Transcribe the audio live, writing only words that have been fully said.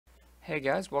Hey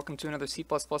guys, welcome to another C++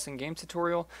 in Game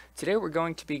tutorial. Today we're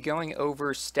going to be going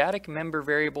over static member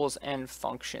variables and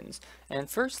functions. And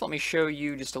first let me show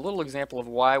you just a little example of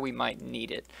why we might need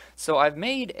it. So I've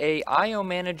made a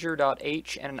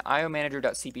iomanager.h and an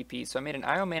iomanager.cpp. So I made an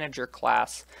iomanager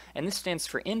class, and this stands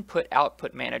for input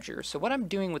output manager. So what I'm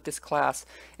doing with this class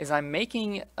is I'm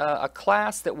making a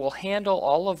class that will handle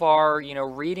all of our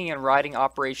reading and writing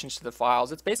operations to the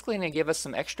files. It's basically going to give us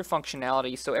some extra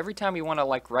functionality, so every time we want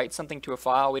to write something to a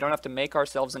file, we don't have to make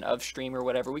ourselves an of stream or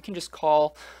whatever. We can just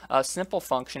call a simple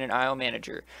function in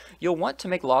iomanager. You'll want to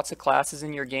make lots of classes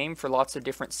in your game for lots of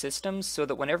different systems, so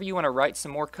that whenever you want to write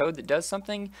some more code that does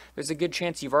something, there's a good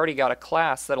chance you've already got a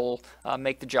class that'll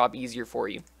make the job easier for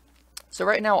you. So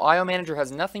right now, iomanager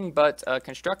has nothing but a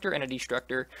constructor and a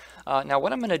destructor. Now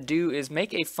what I'm going to do is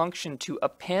make a function to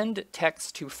append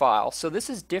text to file. So this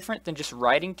is different than just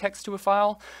writing text to a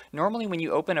file. Normally when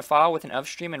you open a file with an of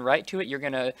stream and write to it, you're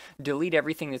going to delete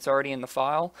everything that's already in the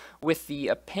file. With the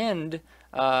append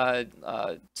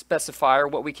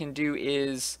specifier, what we can do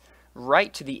is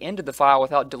write to the end of the file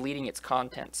without deleting its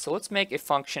contents. So let's make a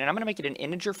function, and I'm going to make it an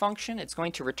integer function. It's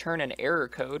going to return an error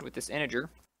code with this integer.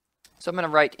 So I'm going to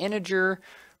write integer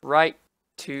append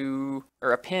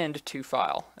to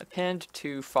file,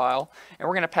 and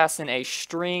we're going to pass in a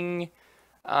string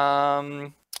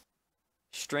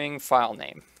file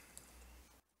name,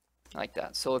 like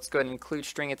that. So let's go ahead and include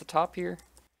string at the top here,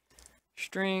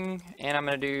 string, and I'm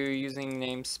going to do using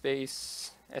namespace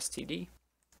std.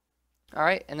 All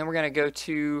right, and then we're going to go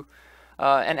to,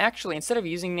 and actually instead of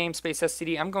using namespace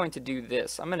std, I'm going to do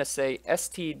this. I'm going to say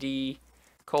std :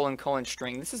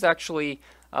 string. This is actually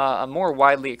a more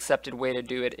widely accepted way to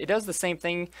do it. It does the same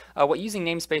thing. What using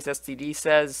namespace std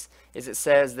says is it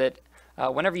says that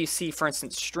whenever you see, for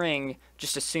instance, string,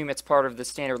 just assume it's part of the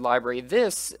standard library.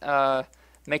 This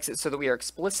makes it so that we are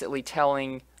explicitly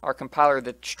telling our compiler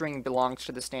that string belongs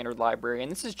to the standard library.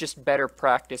 And this is just better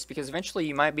practice, because eventually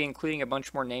you might be including a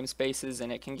bunch more namespaces,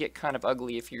 and it can get kind of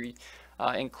ugly if you're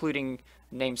including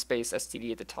namespace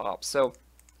std at the top. So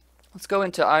let's go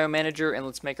into iomanager and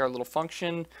let's make our little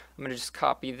function. I'm going to just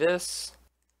copy this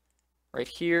right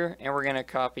here, and we're going to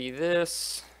copy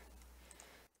this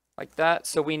like that.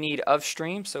 So we need of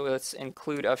stream, so let's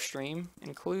include of stream.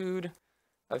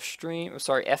 F stream.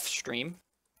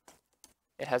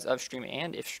 It has of stream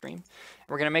and if stream. And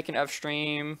we're going to make an of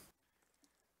stream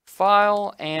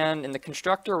file, and in the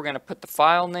constructor we're going to put the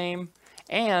file name,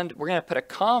 and we're going to put a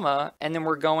comma, and then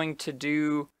we're going to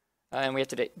do and we have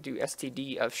to do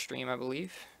std of stream, I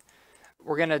believe.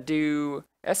 We're going to do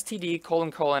std :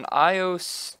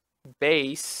 ios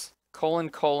base :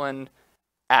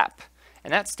 app.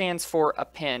 And that stands for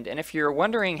append. And if you're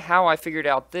wondering how I figured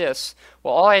out this,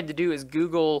 well, all I had to do is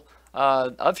Google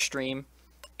of stream,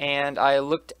 and I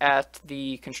looked at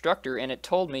the constructor, and it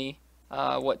told me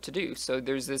what to do. So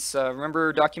there's this,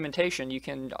 remember documentation, you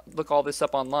can look all this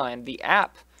up online. The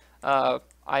app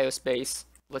ios base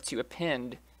lets you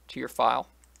append to your file.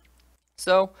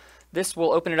 So this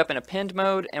will open it up in append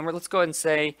mode, and let's go ahead and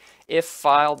say if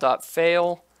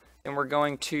file.fail, and we're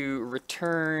going to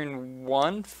return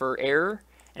 1 for error,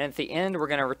 and at the end we're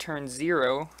going to return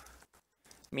 0,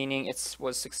 meaning it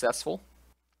was successful.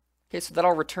 Okay, so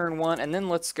that'll return 1, and then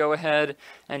let's go ahead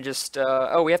and just,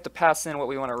 we have to pass in what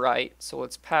we want to write. So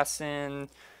let's pass in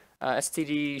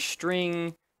std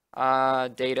string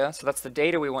data, so that's the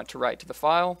data we want to write to the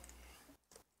file.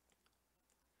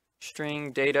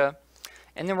 String data,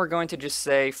 and then we're going to just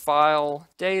say file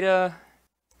data,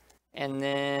 and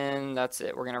then that's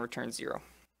it. We're going to return 0.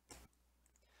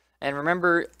 And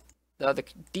remember, the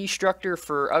destructor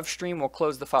for of stream will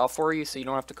close the file for you, so you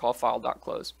don't have to call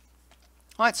file.close.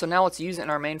 Alright, so now let's use it in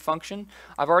our main function.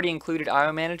 I've already included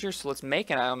iomanager, so let's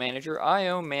make an iomanager,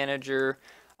 iomanager,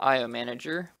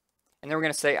 and then we're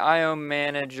going to say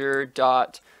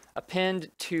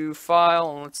iomanager.append to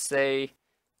file, and let's say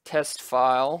test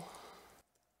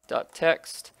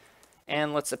file.text,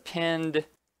 and let's append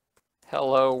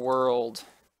hello world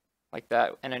like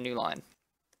that in a new line.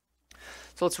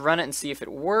 So let's run it and see if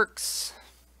it works.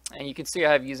 And you can see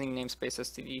I have using namespace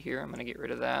std here. I'm going to get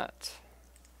rid of that.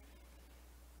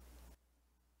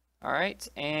 Alright,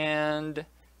 and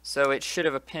so it should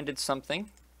have appended something.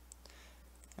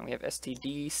 And we have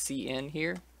stdcn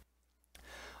here.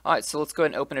 Alright, so let's go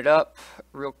ahead and open it up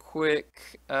real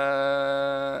quick.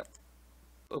 Open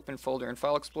folder in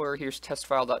File Explorer. Here's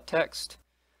testfile.txt.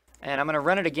 And I'm going to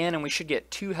run it again, and we should get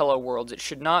 2 hello worlds. It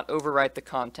should not overwrite the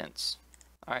contents.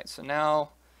 Alright, so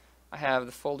now I have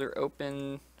the folder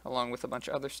open along with a bunch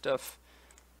of other stuff.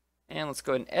 And let's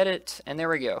go ahead and edit, and there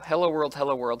we go. Hello world,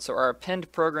 hello world. So our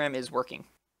append program is working.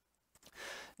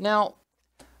 Now,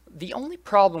 The only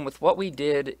problem with what we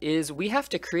did is we have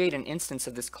to create an instance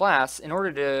of this class in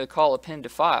order to call append to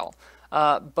file.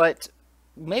 But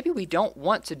maybe we don't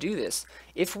want to do this.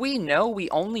 If we know we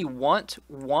only want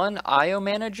one IO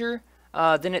manager,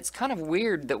 then it's kind of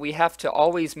weird that we have to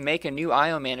always make a new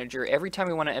IO manager every time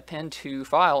we want to append to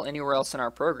file anywhere else in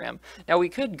our program. Now we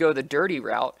could go the dirty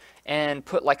route and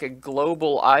put like a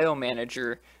global IO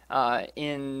manager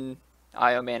in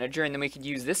IO manager, and then we could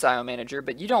use this IO manager,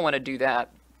 but you don't want to do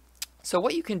that. So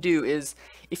what you can do is,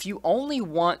 if you only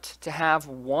want to have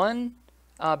one,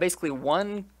 basically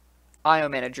one IO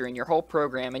manager in your whole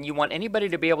program, and you want anybody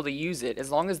to be able to use it as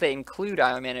long as they include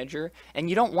IO manager, and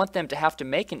you don't want them to have to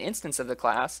make an instance of the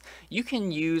class, you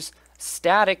can use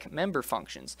static member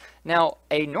functions. Now,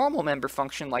 a normal member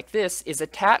function like this is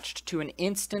attached to an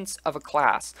instance of a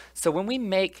class. So when we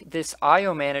make this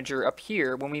IO manager up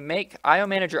here, when we make IO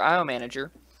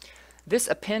manager, this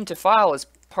append to file is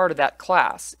part of that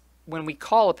class. When we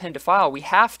call append to file, we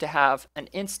have to have an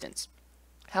instance.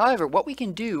 However, what we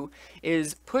can do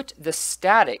is put the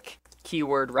static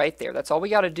keyword right there. That's all we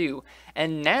got to do.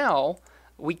 And now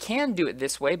we can do it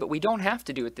this way, but we don't have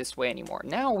to do it this way anymore.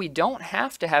 Now we don't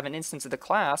have to have an instance of the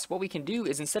class. What we can do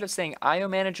is, instead of saying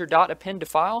IOManager.append to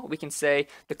file, we can say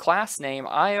the class name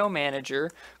IOManager :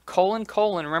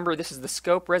 remember this is the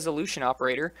scope resolution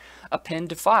operator, append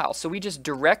to file. So we just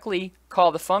directly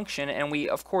call the function, and we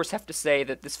of course have to say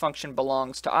that this function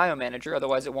belongs to IOManager,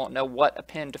 otherwise it won't know what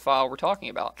append to file we're talking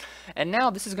about. And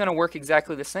now this is going to work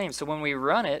exactly the same. So when we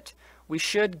run it, we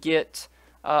should get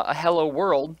a hello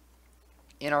world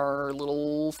in our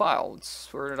little file.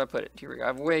 Where did I put it? Here we go. I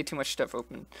have way too much stuff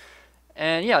open.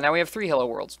 And yeah, now we have 3 hello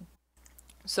worlds.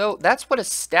 So that's what a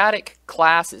static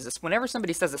class is. Whenever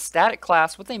somebody says a static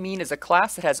class, what they mean is a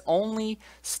class that has only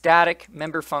static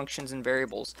member functions and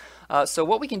variables. So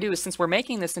what we can do is, since we're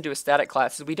making this into a static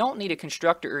class, is we don't need a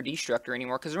constructor or destructor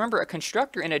anymore. Because remember, a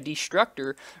constructor and a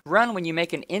destructor run when you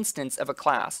make an instance of a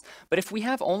class. But if we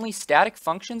have only static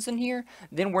functions in here,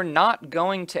 then we're not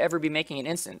going to ever be making an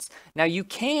instance. Now you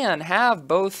can have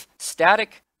both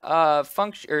static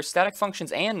static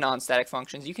functions and non-static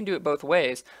functions. You can do it both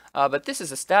ways, but this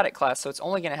is a static class, so it's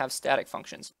only going to have static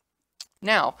functions.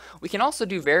 Now, we can also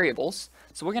do variables.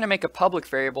 So we're going to make a public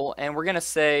variable, and we're going to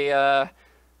say,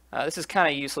 this is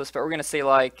kind of useless, but we're going to say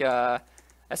like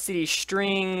std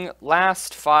string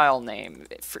last file name.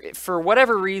 For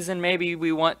whatever reason, maybe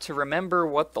we want to remember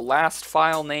what the last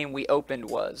file name we opened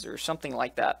was, or something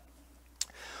like that.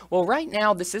 Well, right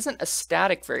now, this isn't a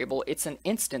static variable, it's an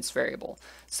instance variable.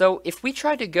 So if we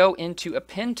tried to go into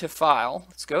append to file,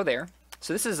 let's go there.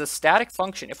 So this is a static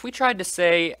function. If we tried to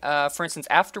say, for instance,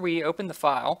 after we open the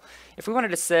file, if we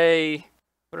wanted to say,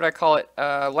 what did I call it?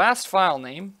 Last file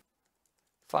name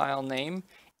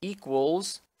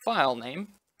equals file name.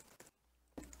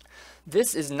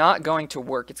 This is not going to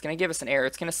work. It's going to give us an error.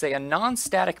 It's going to say a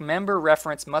non-static member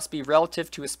reference must be relative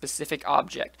to a specific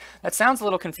object. That sounds a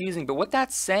little confusing, but what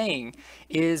that's saying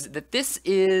is that this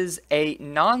is a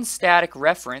non-static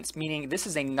reference, meaning this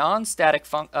is a non-static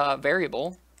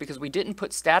variable because we didn't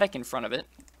put static in front of it.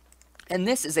 And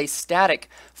this is a static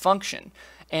function.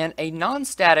 And a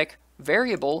non-static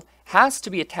variable has to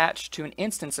be attached to an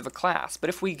instance of a class. But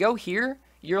if we go here,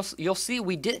 you'll see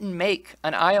we didn't make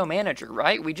an IO manager,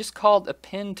 right? We just called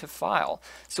append to file.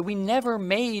 So we never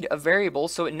made a variable,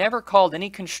 so it never called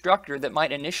any constructor that might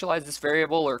initialize this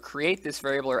variable or create this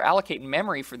variable or allocate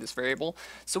memory for this variable.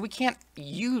 So we can't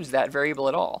use that variable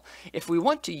at all. If we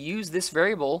want to use this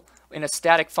variable in a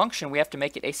static function, we have to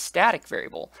make it a static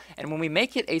variable. And when we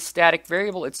make it a static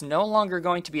variable, it's no longer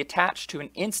going to be attached to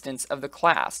an instance of the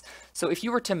class. So if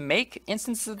you were to make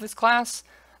instances of this class,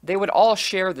 they would all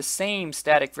share the same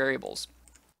static variables.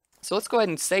 So let's go ahead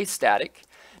and say static.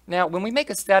 Now, when we make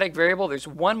a static variable, there's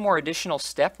one more additional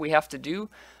step we have to do.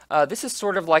 This is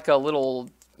sort of like a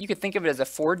little, you could think of it as a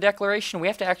for declaration. We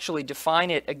have to actually define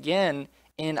it again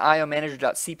in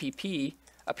iomanager.cpp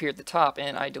up here at the top,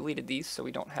 and I deleted these so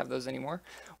we don't have those anymore.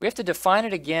 We have to define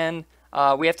it again.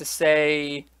 We have to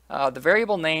say the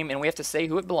variable name, and we have to say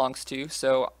who it belongs to.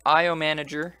 So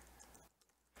iomanager :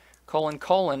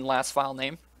 last file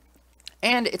name.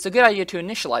 And it's a good idea to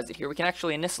initialize it here. We can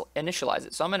actually initialize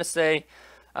it. So I'm going to say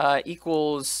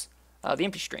equals the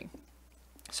empty string.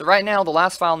 So right now the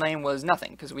last file name was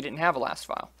nothing because we didn't have a last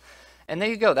file. And there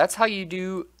you go. That's how you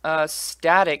do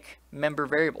static member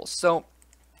variables. So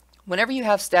whenever you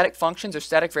have static functions or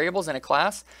static variables in a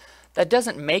class, that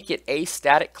doesn't make it a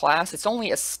static class. It's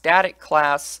only a static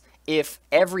class if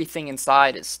everything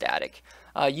inside is static.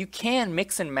 You can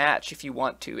mix and match if you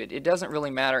want to. It doesn't really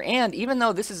matter. And even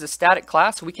though this is a static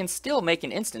class, we can still make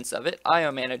an instance of it,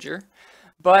 IOManager.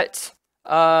 But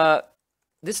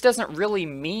This doesn't really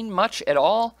mean much at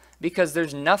all because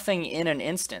there's nothing in an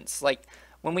instance. Like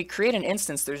when we create an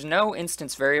instance, there's no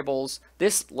instance variables.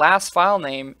 This last file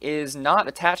name is not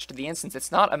attached to the instance.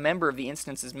 It's not a member of the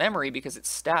instance's memory because it's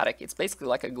static. It's basically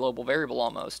like a global variable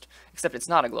almost, except it's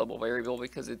not a global variable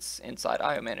because it's inside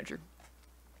IO Manager.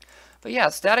 But yeah,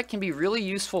 static can be really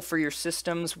useful for your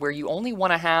systems where you only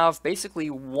want to have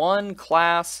basically one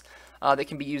class that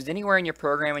can be used anywhere in your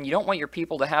program, and you don't want your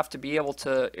people to have to be able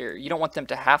to, or you don't want them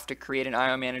to have to create an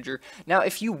IO manager. Now,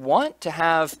 if you want to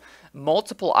have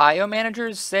multiple IO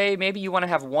managers, say maybe you want to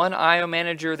have one IO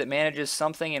manager that manages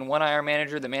something and one IO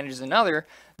manager that manages another,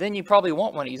 then you probably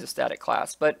won't want to use a static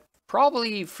class. But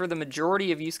probably for the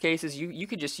majority of use cases, you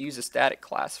could just use a static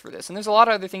class for this. And there's a lot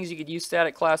of other things you could use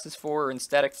static classes for, and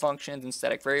static functions and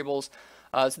static variables.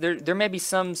 So there may be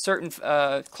some certain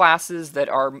classes that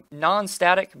are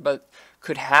non-static, but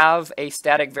could have a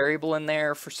static variable in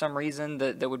there for some reason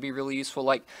that would be really useful.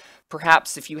 Like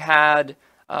perhaps if you had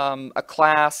a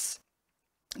class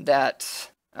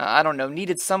that, I don't know,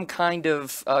 needed some kind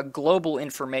of global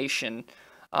information,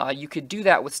 you could do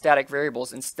that with static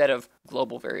variables instead of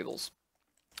global variables.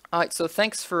 Alright, so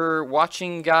thanks for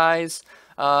watching, guys.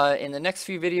 In the next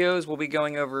few videos, we'll be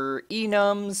going over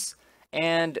enums,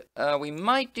 and we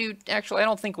might do, actually, I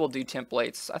don't think we'll do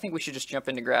templates. I think we should just jump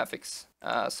into graphics.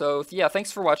 So yeah,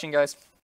 thanks for watching, guys.